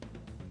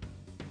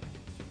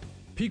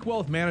Peak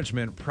Wealth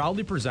Management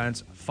proudly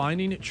presents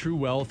Finding True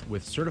Wealth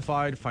with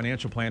certified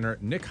financial planner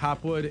Nick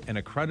Hopwood and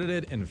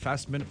accredited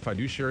investment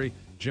fiduciary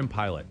Jim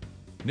Pilot.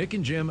 Nick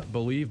and Jim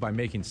believe by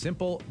making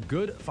simple,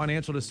 good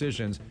financial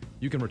decisions,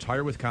 you can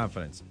retire with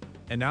confidence.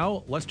 And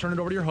now, let's turn it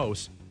over to your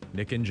hosts,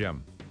 Nick and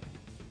Jim.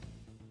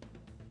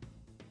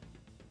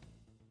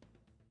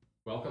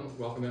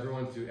 Welcome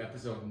everyone to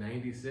episode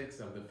 96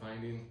 of the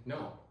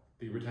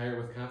Retire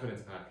with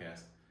Confidence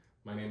podcast.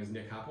 My name is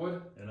Nick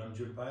Hopwood. And I'm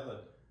Jim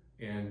Pilot.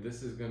 And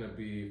this is going to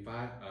be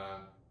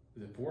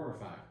is it 4 or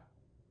 5?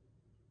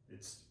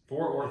 It's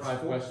 4 or 5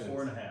 questions.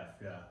 4.5,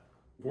 yeah.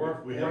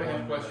 Four and a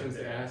half questions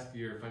to ask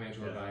your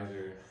financial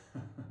advisor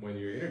when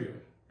you're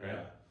interviewing, right? Yeah.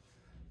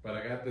 But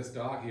I got this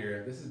dog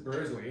here. This is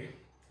Bursley,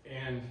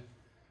 and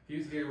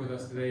he's here with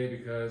us today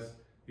because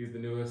he's the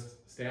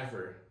newest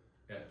staffer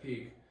at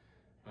Peak.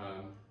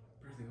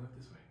 Bursley, look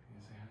this way. Can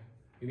you say hi?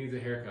 He needs a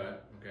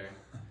haircut, okay?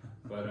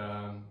 But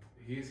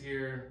he's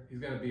here. He's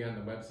going to be on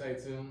the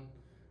website soon.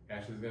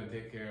 Ashley's going to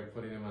take care of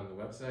putting him on the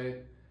website.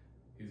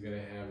 He's going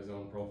to have his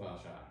own profile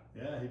shot.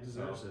 Yeah, he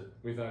deserves it.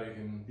 We thought he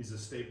can. He's a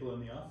staple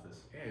in the office.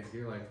 Yeah, he's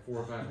here like 4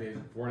 or 5 days,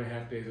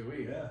 4.5 days a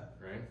week. Yeah,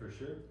 right? For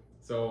sure.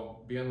 So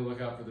be on the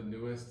lookout for the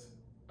newest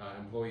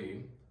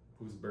employee,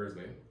 who's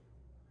Bursley.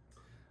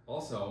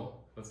 Also,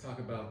 let's talk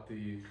about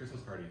the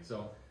Christmas party.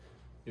 So,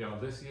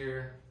 this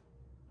year,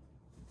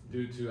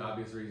 due to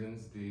obvious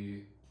reasons,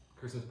 the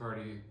Christmas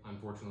party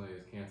unfortunately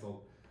is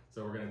canceled.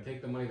 So we're going to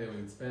take the money that we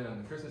would spend on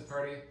the Christmas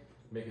party,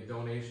 make a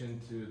donation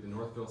to the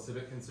Northville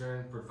Civic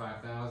Concern for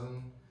 $5,000,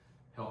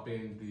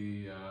 helping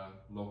the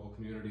local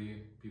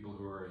community, people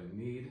who are in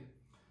need.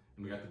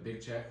 And we got the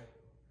big check.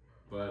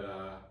 But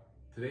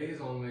today is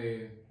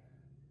only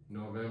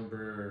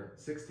November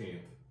 16th,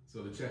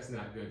 so the check's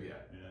not good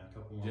yet. Yeah, a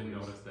couple more Jim weeks.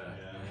 noticed that.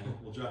 Yeah,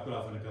 we'll drop it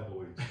off in a couple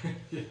weeks.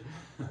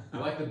 I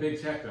like the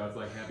big check though, it's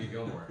like Happy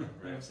Gilmore,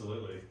 right?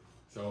 Absolutely.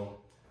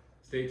 So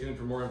stay tuned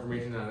for more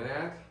information on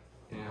that,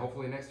 and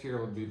hopefully next year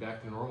we'll be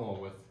back to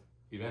normal with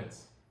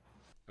events.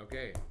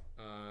 Okay,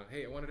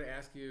 hey, I wanted to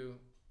ask you,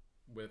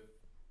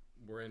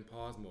 we're in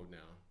pause mode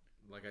now.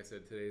 Like I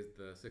said, today's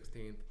the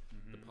 16th,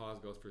 The pause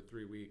goes for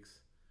 3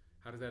 weeks.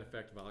 How does that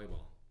affect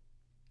volleyball?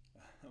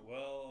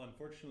 Well,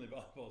 unfortunately,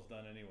 volleyball's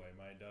done anyway.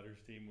 My daughter's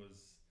team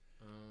was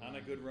on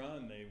a good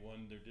run. They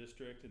won their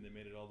district and they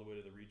made it all the way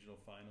to the regional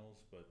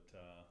finals, but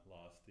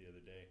lost the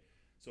other day.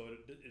 So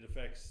it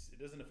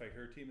doesn't affect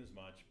her team as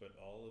much, but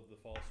all of the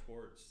fall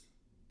sports,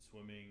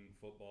 swimming,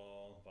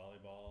 football,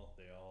 volleyball,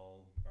 they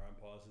all are on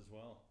pause as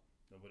well.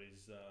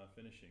 Nobody's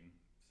finishing.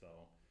 So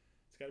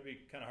it's got to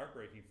be kind of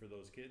heartbreaking for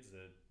those kids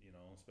that,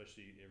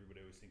 especially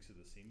everybody always thinks of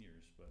the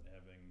seniors, but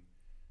having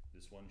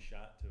this one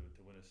shot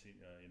to win a state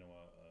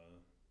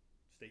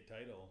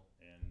title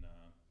and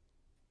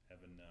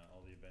having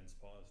all the events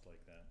paused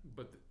like that.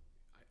 But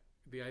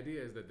the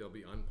idea is that they'll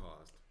be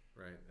unpaused,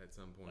 right, at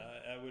some point.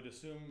 I would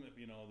assume,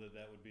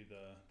 that would be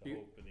the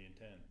hope and the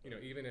intent.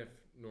 Even if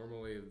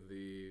normally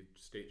the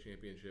state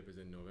championship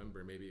is in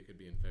November, maybe it could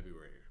be in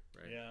February,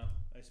 right? Yeah,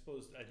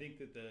 I think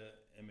that the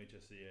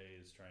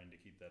MHSCA is trying to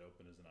keep that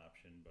open as an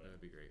option, but that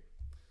would be great.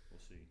 We'll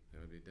see.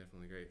 That would be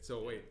definitely great.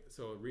 So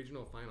so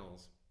regional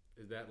finals,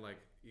 is that like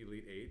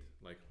Elite Eight,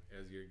 like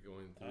as you're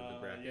going through the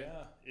bracket?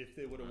 Yeah, if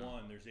they would have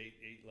won, there's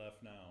eight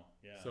left now.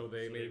 Yeah. So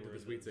they made it to the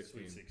Sweet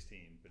 16. Sweet 16,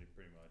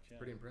 pretty much. Yeah.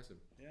 Pretty impressive.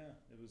 Yeah,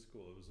 it was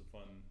cool. It was a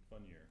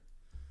fun year.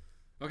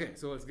 Okay,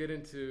 so let's get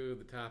into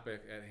the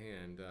topic at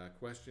hand.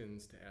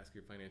 Questions to ask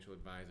your financial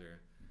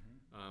advisor.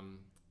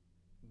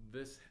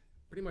 This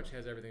pretty much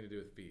has everything to do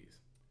with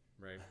fees,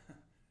 right?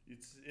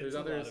 There's a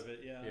lot of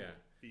it, yeah.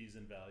 Fees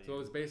and value. So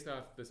it's based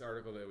off this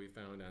article that we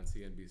found on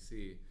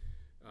CNBC.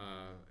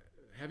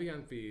 Heavy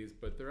on fees,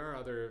 but there are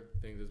other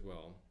things as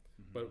well.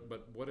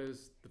 But what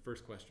is the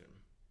first question?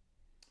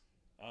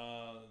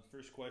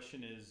 First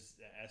question is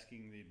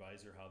asking the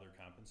advisor how they're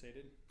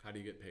compensated. How do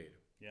you get paid?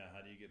 Yeah,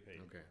 how do you get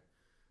paid? Okay.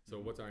 So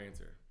what's our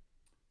answer?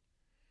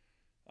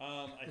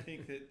 I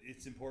think that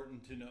it's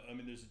important to know. I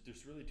mean,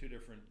 there's really two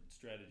different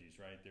strategies,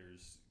 right?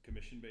 There's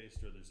commission-based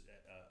or there's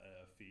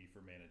a fee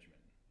for management,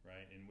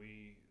 right? And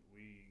we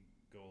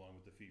go along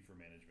with the fee for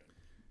management.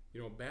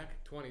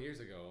 Back 20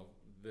 years ago,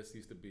 this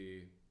used to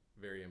be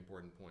a very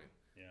important point.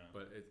 Yeah.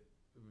 But it's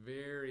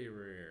very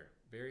rare,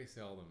 very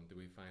seldom do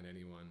we find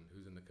anyone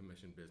who's in the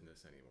commission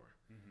business anymore.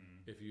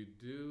 If you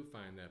do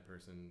find that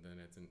person, then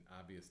it's an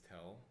obvious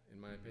tell, in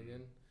my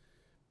opinion.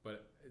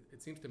 But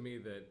it seems to me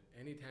that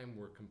anytime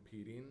we're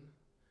competing,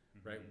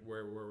 right,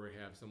 where we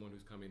have someone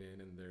who's coming in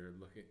and they're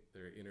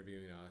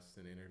interviewing us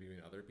and interviewing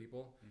other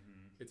people,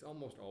 it's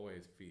almost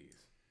always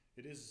fees.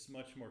 It is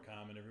much more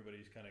common.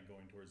 Everybody's kind of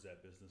going towards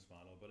that business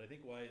model. But I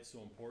think why it's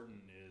so important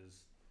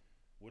is,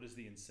 what is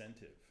the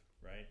incentive,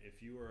 right?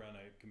 If you are on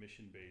a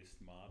commission-based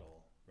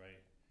model,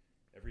 right,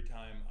 every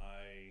time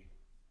I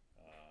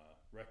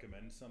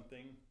recommend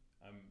something,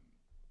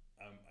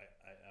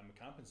 I'm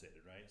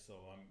compensated, right? So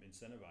I'm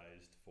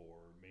incentivized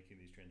for making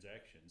these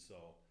transactions.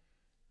 So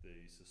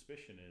the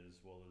suspicion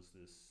is, well, is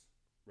this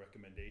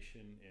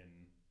recommendation in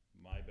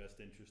my best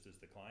interest as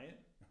the client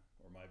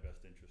or my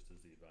best interest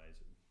as the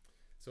advisor?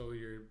 So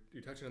you're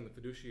touching on the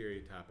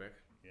fiduciary topic,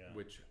 Yeah.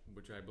 which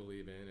I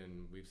believe in,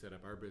 and we've set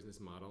up our business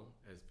model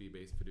as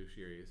fee-based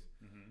fiduciaries.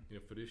 Mm-hmm. You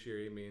know,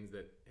 fiduciary means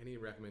that any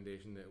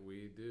recommendation that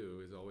we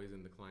do is always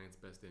in the client's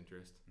best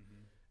interest.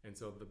 Mm-hmm. And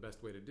so the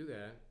best way to do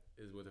that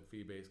is with a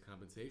fee-based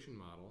compensation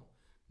model,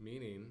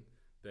 meaning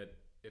that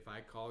if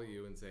I call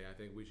you and say, I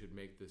think we should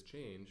make this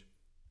change,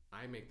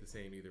 I make the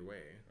same either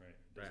way. Right.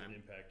 Right, Doesn't I'm-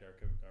 impact our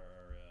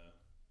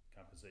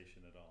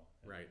compensation at all.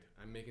 Right.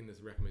 I'm making this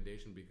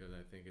recommendation because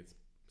I think it's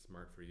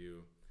smart for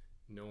you,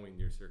 knowing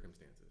your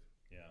circumstances.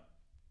 Yeah.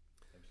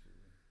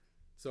 Absolutely.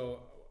 So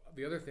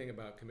the other thing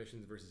about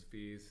commissions versus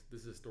fees,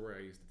 this is a story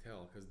I used to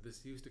tell because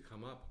this used to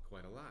come up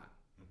quite a lot,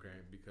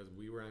 okay? Because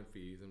we were on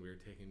fees and we were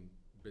taking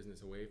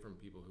business away from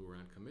people who were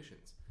on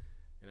commissions.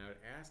 And I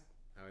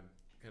would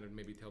kind of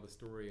maybe tell the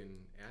story and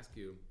ask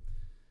you,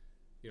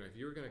 you know, if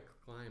you were going to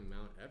climb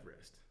Mount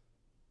Everest,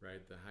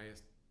 right, the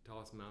highest,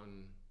 tallest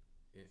mountain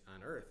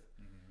on Earth,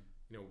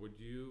 Mm-hmm. you know, would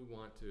you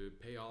want to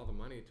pay all the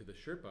money to the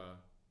Sherpa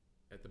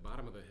at the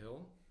bottom of the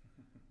hill,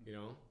 you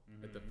know,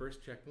 at the Mhm.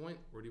 first checkpoint,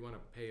 or do you want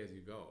to pay as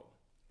you go?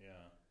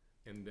 Yeah.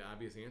 And the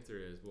obvious answer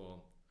is,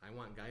 well, I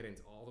want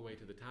guidance all the way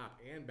to the top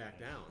and back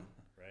down.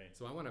 Right.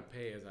 So I want to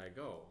pay as I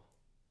go.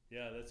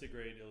 Yeah, that's a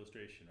great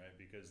illustration, right?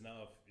 Because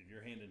now if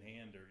you're hand in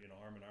hand or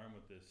arm in arm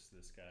with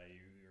this guy,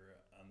 you're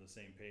on the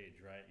same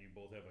page, right? You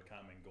both have a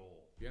common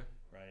goal. Yeah.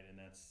 Right, and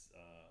that's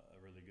a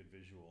really good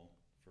visual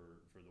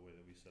for the way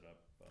that we set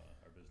up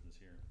our business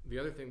here. The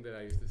other thing that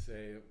I used to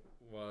say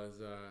was,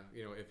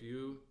 you know, if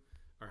you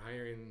are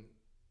hiring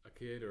a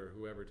kid or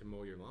whoever to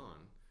mow your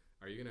lawn,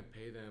 are you going to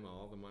pay them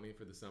all the money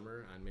for the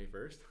summer on May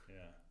 1st? Yeah.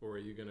 Or are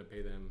you going to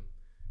pay them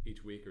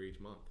each week or each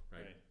month,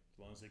 right? As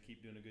long as they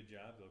keep doing a good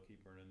job, they'll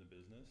keep earning the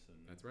business, and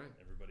That's right.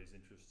 everybody's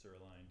interests are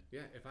aligned.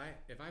 Yeah, if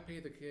I pay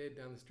the kid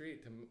down the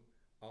street to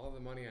all the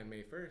money on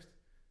May 1st,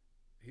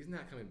 he's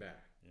not coming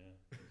back.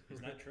 Yeah,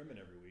 he's not trimming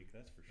every week,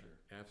 that's for sure.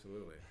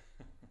 Absolutely.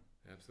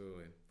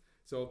 Absolutely.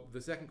 So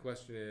the second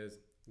question is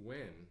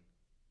when?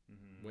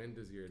 Mm-hmm. When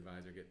does your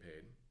advisor get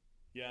paid?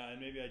 Yeah,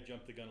 and maybe I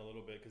jumped the gun a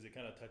little bit because it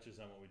kind of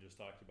touches on what we just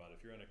talked about.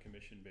 If you're on a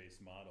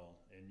commission-based model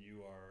and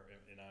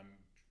I'm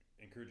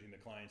encouraging the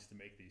clients to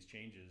make these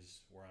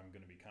changes where I'm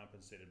going to be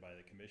compensated by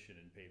the commission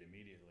and paid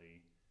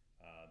immediately,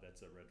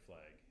 that's a red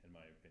flag in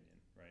my opinion,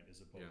 right? As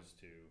opposed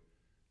to,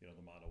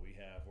 the model we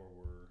have where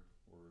we're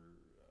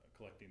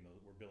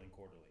we're billing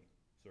quarterly.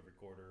 So every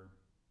quarter,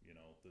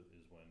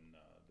 is when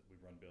we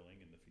run billing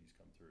and the fees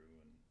come through.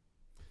 And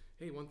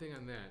Hey, one thing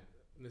on that,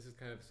 and this is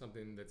kind of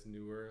something that's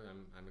newer.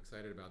 I'm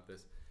excited about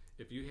this.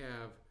 If you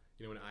have,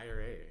 an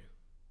IRA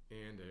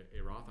and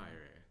a Roth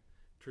IRA,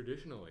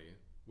 traditionally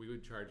we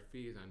would charge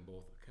fees on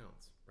both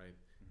accounts, right?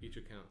 Mm-hmm. Each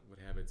account would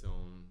have its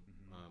own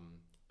Mhm.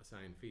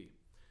 assigned fee.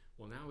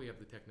 Well, now we have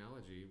the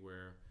technology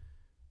where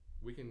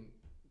we can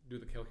do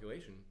the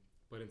calculation,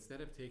 but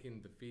instead of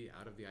taking the fee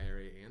out of the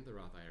IRA and the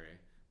Roth IRA,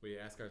 we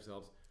ask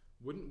ourselves,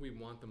 wouldn't we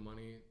want the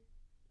money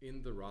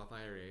in the Roth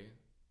IRA,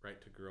 right,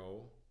 to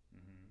grow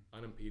Mm-hmm.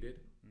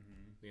 unimpeded?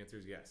 Mm-hmm. The answer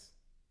is yes,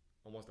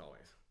 almost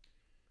always.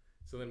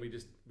 So then we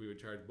would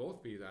charge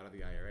both fees out of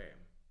the IRA,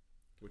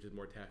 which is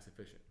more tax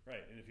efficient.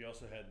 Right, and if you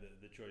also had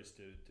the choice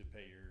to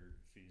pay your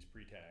fees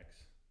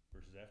pre-tax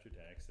versus after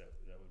tax, that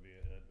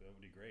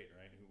would be great,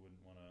 right? Who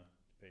wouldn't want to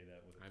pay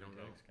that with a I don't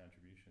pre-tax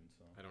contribution?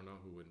 So I don't know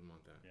who wouldn't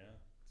want that. yeah,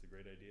 it's a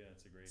great idea.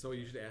 It's a great. So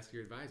you should ask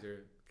your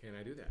advisor, can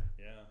I do that?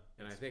 Yeah.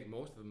 And I think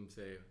most of them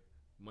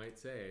might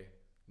say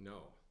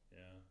no, Yeah.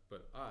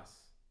 but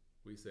us,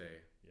 we say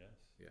Yes.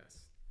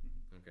 yes.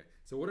 Okay.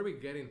 So what are we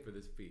getting for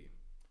this fee?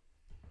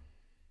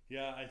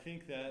 Yeah, I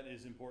think that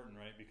is important,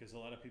 right? Because a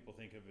lot of people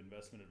think of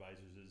investment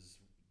advisors as,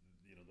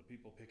 the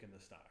people picking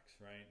the stocks,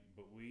 right?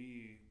 But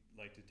we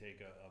like to take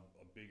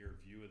a bigger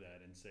view of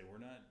that and say we're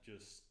not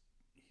just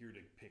here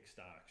to pick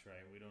stocks,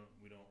 right? We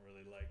don't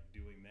really like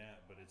doing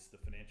that, but it's the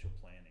financial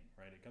planning,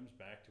 right? It comes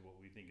back to what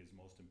we think is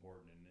most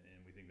important, and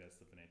we think that's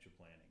the financial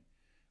planning.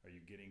 Are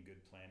you getting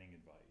good planning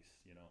advice?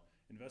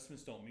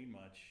 Investments don't mean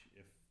much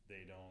if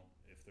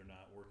they're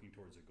not working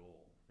towards a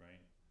goal,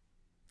 right?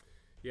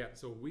 Yeah.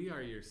 So we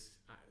are your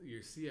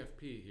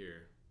CFP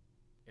here,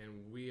 and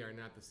we are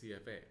not the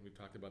CFA. We've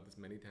talked about this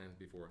many times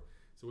before.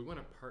 So we want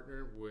to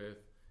partner with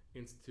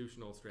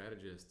institutional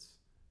strategists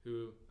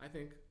who I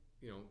think,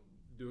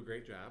 do a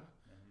great job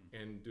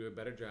and do a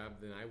better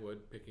job than I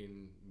would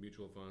picking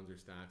mutual funds or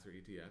stocks or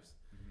ETFs.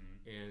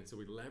 Mm-hmm. And so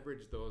we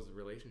leverage those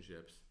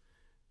relationships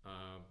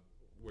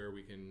where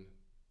we can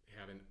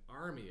have an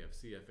army of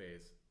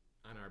CFAs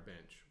on our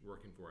bench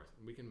working for us.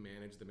 And we can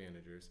manage the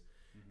managers.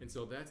 Mm-hmm. And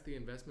so that's the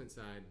investment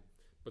side.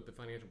 But the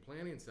financial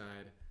planning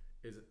side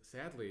is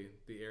sadly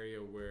the area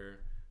where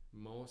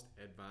most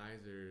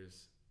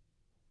advisors,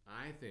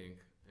 I think,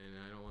 and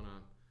I don't want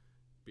to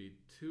be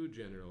too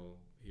general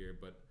here,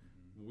 but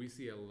we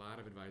see a lot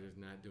of advisors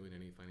not doing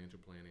any financial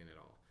planning at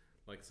all.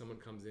 Like someone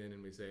comes in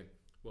and we say,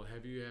 well,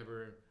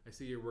 I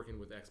see you're working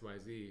with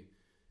XYZ.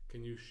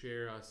 Can you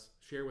share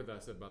with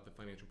us about the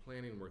financial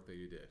planning work that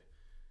you did?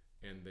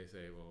 And they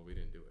say, well, we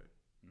didn't do it.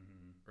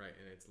 Mm-hmm. Right.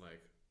 And it's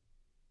like,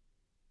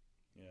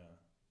 yeah.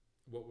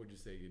 what would you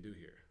say you do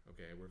here?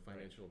 Okay, we're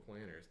financial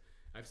planners.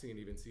 I've seen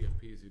even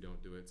CFPs who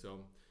don't do it.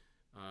 So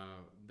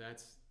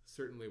that's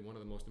certainly one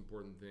of the most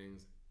important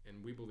things,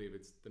 and we believe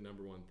it's the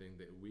number one thing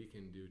that we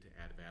can do to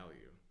add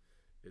value,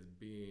 is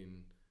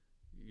being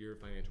your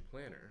financial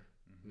planner,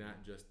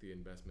 not just the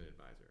investment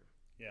advisor.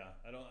 Yeah,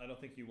 I don't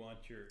think you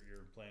want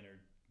your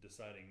planner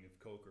deciding if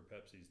Coke or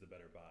Pepsi is the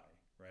better buy,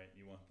 right?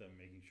 You want them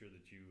making sure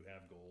that you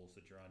have goals,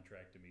 that you're on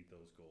track to meet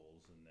those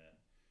goals, and that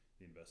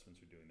the investments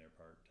are doing their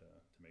part to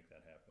make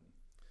that happen.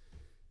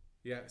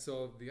 Yeah.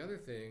 So the other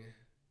thing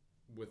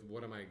with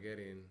what am I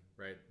getting,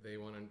 right?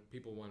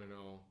 People want to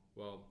know,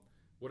 well,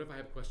 what if I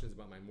have questions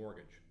about my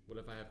mortgage? What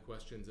if I have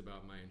questions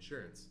about my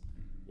insurance,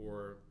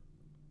 or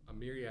a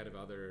myriad of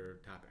other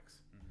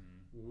topics?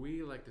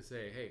 We like to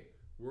say, hey,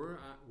 we're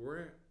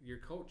your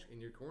coach in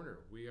your corner.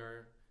 We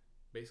are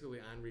basically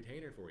on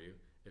retainer for you.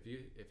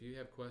 If you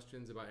have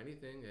questions about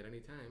anything at any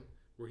time,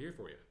 we're here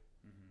for you.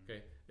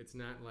 Okay, it's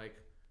not like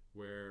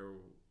where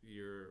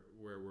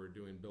we're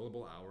doing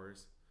billable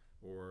hours,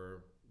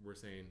 or we're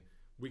saying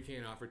we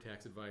can't offer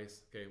tax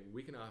advice. Okay,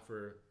 we can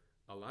offer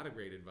a lot of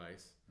great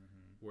advice,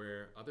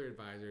 where other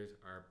advisors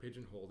are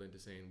pigeonholed into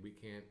saying we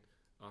can't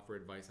offer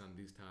advice on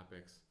these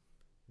topics.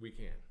 We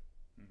can.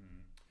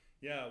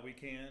 Yeah, we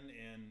can,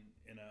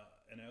 and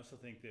I also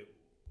think that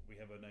we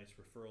have a nice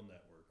referral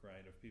network,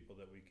 right, of people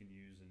that we can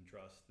use and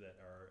trust that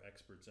are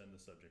experts in the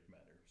subject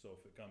matter. So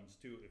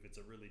if it's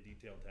a really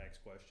detailed tax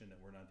question that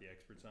we're not the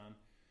experts on,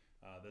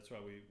 that's why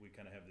we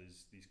kind of have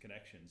these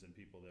connections and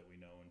people that we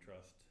know and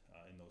trust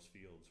in those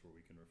fields where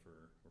we can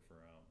refer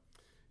out.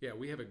 Yeah,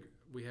 we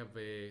have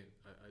a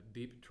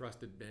deep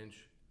trusted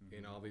bench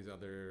in all these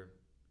other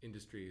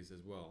industries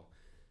as well.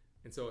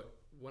 And so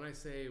when I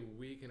say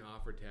we can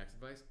offer tax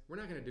advice, we're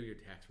not going to do your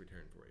tax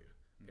return for you,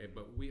 okay?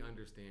 But we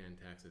understand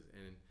taxes,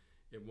 and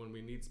when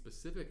we need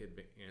specific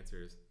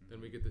answers,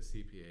 then we get the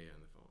CPA on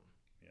the phone.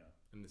 Yeah.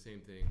 And the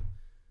same thing,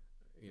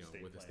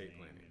 with estate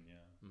planning.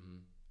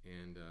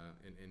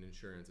 And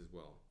insurance as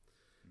well.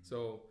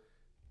 So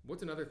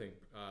what's another thing?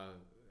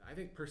 I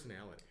think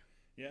personality.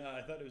 Yeah,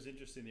 I thought it was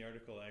interesting. The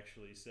article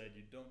actually said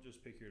you don't just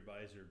pick your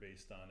advisor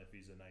based on if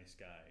he's a nice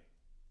guy,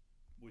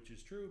 which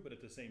is true, but at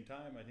the same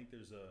time, I think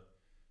there's a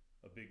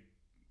big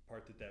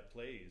part that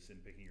plays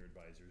in picking your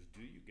advisors.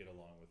 Do you get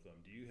along with them?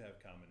 Do you have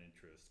common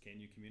interests?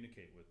 Can you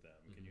communicate with them?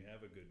 Can you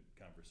have a good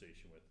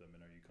conversation with them? And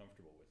are you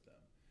comfortable with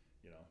them?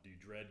 Do you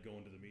dread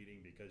going to the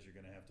meeting because you're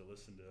going to have to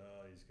listen to,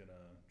 he's going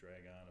to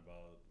drag on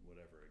about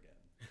whatever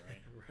again,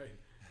 right? Right.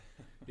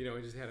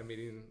 We just had a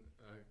meeting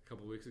a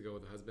couple of weeks ago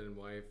with a husband and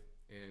wife,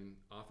 and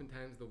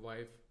oftentimes the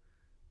wife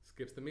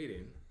skips the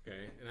meeting,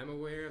 okay? And I'm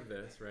aware of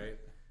this, right?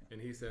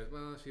 And he says,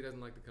 well, she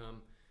doesn't like to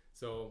come.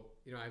 So,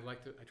 I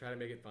try to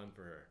make it fun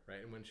for her,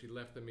 right? And when she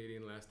left the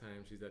meeting last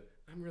time, she said,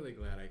 I'm really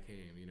glad I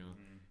came,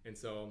 And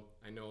so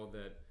I know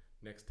that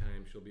next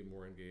time she'll be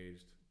more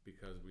engaged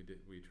because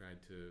we tried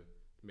to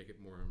make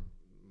it more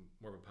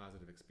of a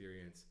positive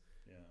experience,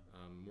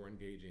 more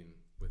engaging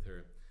with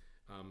her.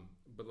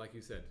 But like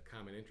you said,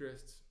 common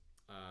interests,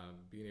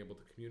 being able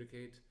to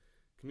communicate.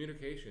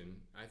 Communication,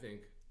 I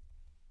think,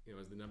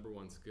 is the number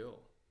one skill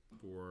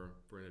for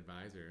an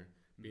advisor.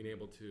 Being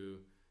able to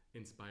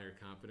inspire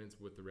confidence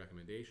with the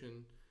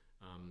recommendation,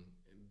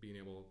 being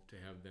able to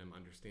have them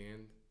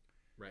understand,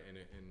 right,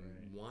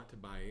 and want to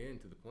buy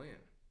into the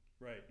plan.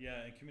 Right.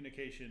 Yeah, and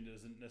communication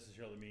doesn't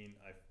necessarily mean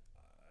I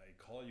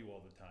call you all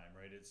the time,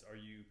 right? Are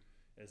you,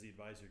 as the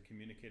advisor,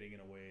 communicating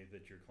in a way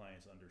that your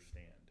clients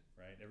understand,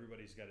 right?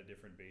 Everybody's got a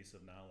different base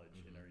of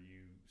knowledge, and are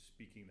you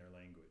speaking their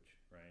language,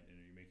 right? And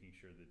are you making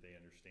sure that they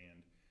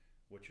understand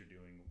what you're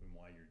doing and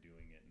why you're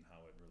doing it and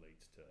how it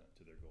relates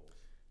to their goals?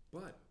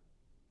 But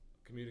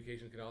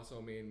communication can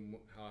also mean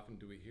how often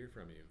do we hear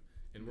from you?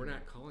 And we're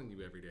not calling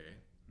you every day,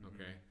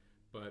 okay?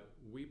 But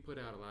we put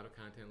out a lot of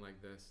content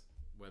like this,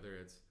 whether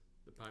it's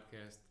the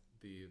podcast,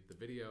 the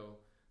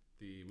video,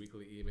 the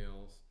weekly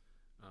emails,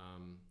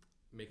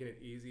 making it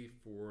easy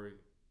for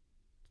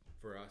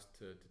us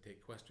to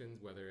take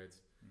questions, whether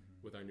it's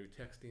with our new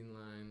texting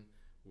line,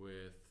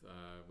 with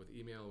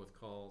email, with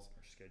calls.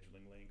 Our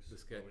scheduling links,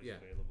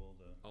 available.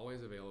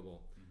 Always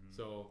available.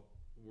 So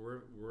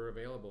we're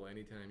available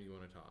anytime you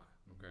want to talk,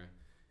 okay?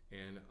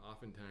 And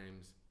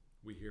oftentimes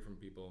we hear from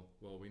people,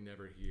 well, we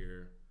never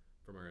hear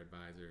from our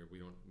advisor. We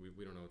don't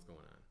know what's going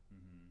on,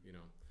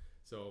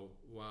 So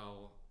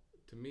while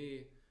to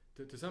me,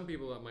 to some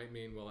people that might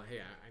mean, well, hey,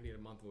 I need a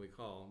monthly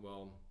call.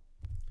 Well,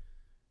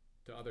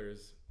 to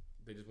others,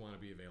 they just want to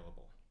be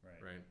available,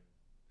 right?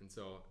 And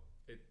so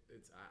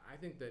I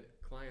think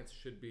that clients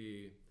should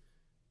be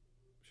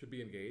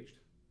engaged,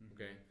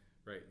 okay?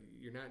 Right?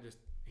 You're not just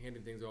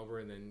handing things over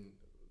and then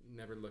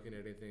never looking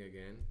at anything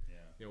again.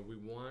 Yeah. We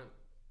want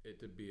it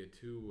to be a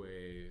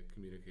two-way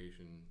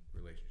communication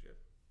relationship,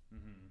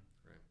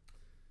 right?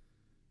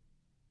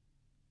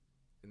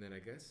 And then I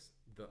guess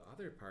the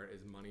other part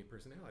is money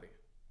personality,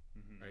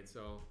 right?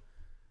 So,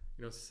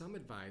 some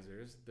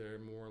advisors, they're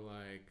more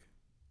like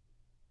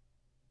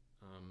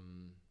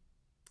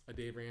a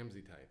Dave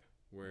Ramsey type,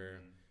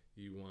 where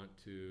you want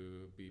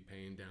to be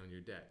paying down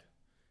your debt,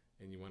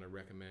 and you want to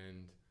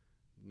recommend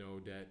no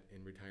debt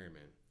in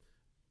retirement.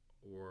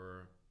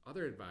 Or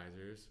other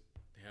advisors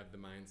have the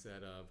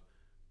mindset of,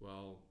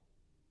 well,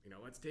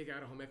 let's take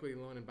out a home equity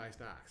loan and buy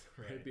stocks,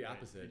 right? The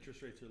opposite.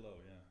 Interest rates are low,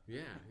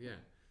 yeah. Yeah.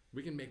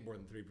 We can make more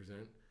than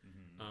 3%.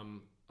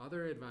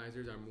 Other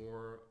advisors are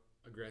more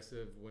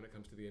aggressive when it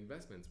comes to the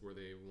investments, where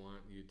they want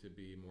you to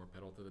be more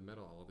pedal to the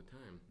metal all the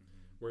time.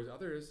 Whereas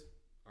others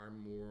are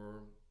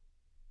more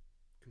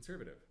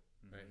conservative,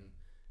 right?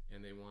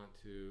 And they want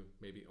to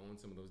maybe own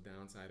some of those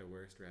downside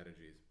aware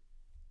strategies.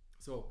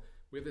 So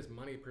we have this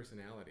money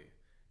personality.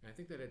 And I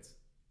think that it's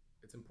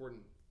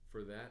important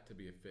for that to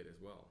be a fit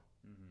as well.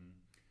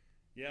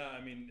 Yeah,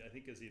 I mean, I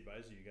think as the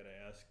advisor, you got to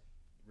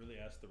really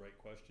ask the right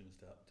questions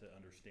to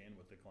understand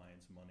what the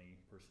client's money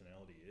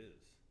personality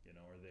is.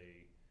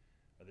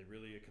 Are they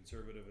really a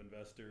conservative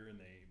investor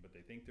but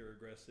they think they're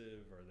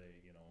aggressive? Or are they,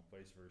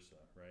 vice versa,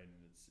 right?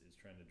 And it's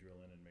trying to drill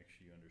in and make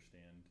sure you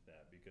understand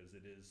that, because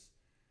it is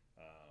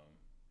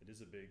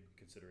a big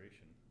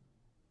consideration.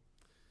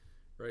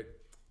 Right.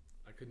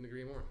 I couldn't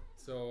agree more.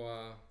 So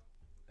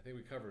I think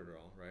we covered it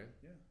all, right?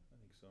 Yeah, I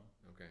think so.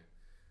 Okay.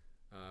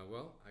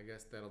 Well, I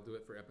guess that'll do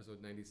it for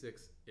episode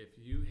 96. If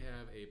you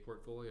have a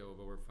portfolio of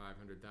over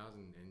 $500,000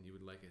 and you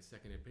would like a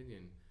second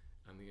opinion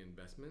on the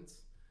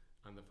investments,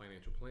 on the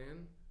financial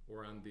plan,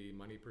 or on the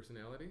money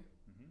personality,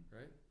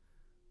 right?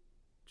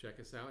 Check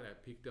us out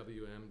at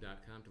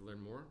peakwm.com to learn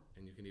more,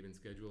 and you can even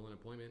schedule an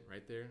appointment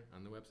right there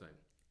on the website.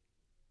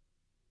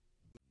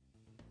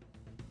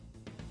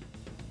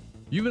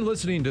 You've been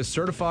listening to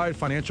certified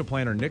financial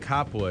planner Nick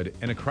Hopwood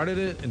and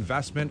accredited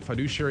investment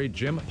fiduciary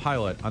Jim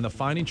Pilot on the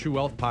Finding True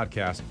Wealth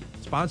podcast,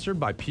 sponsored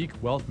by Peak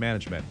Wealth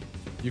Management.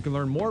 You can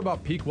learn more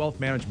about Peak Wealth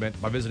Management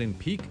by visiting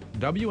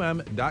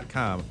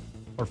peakwm.com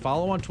or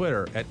follow on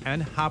Twitter at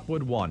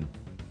nhopwood1.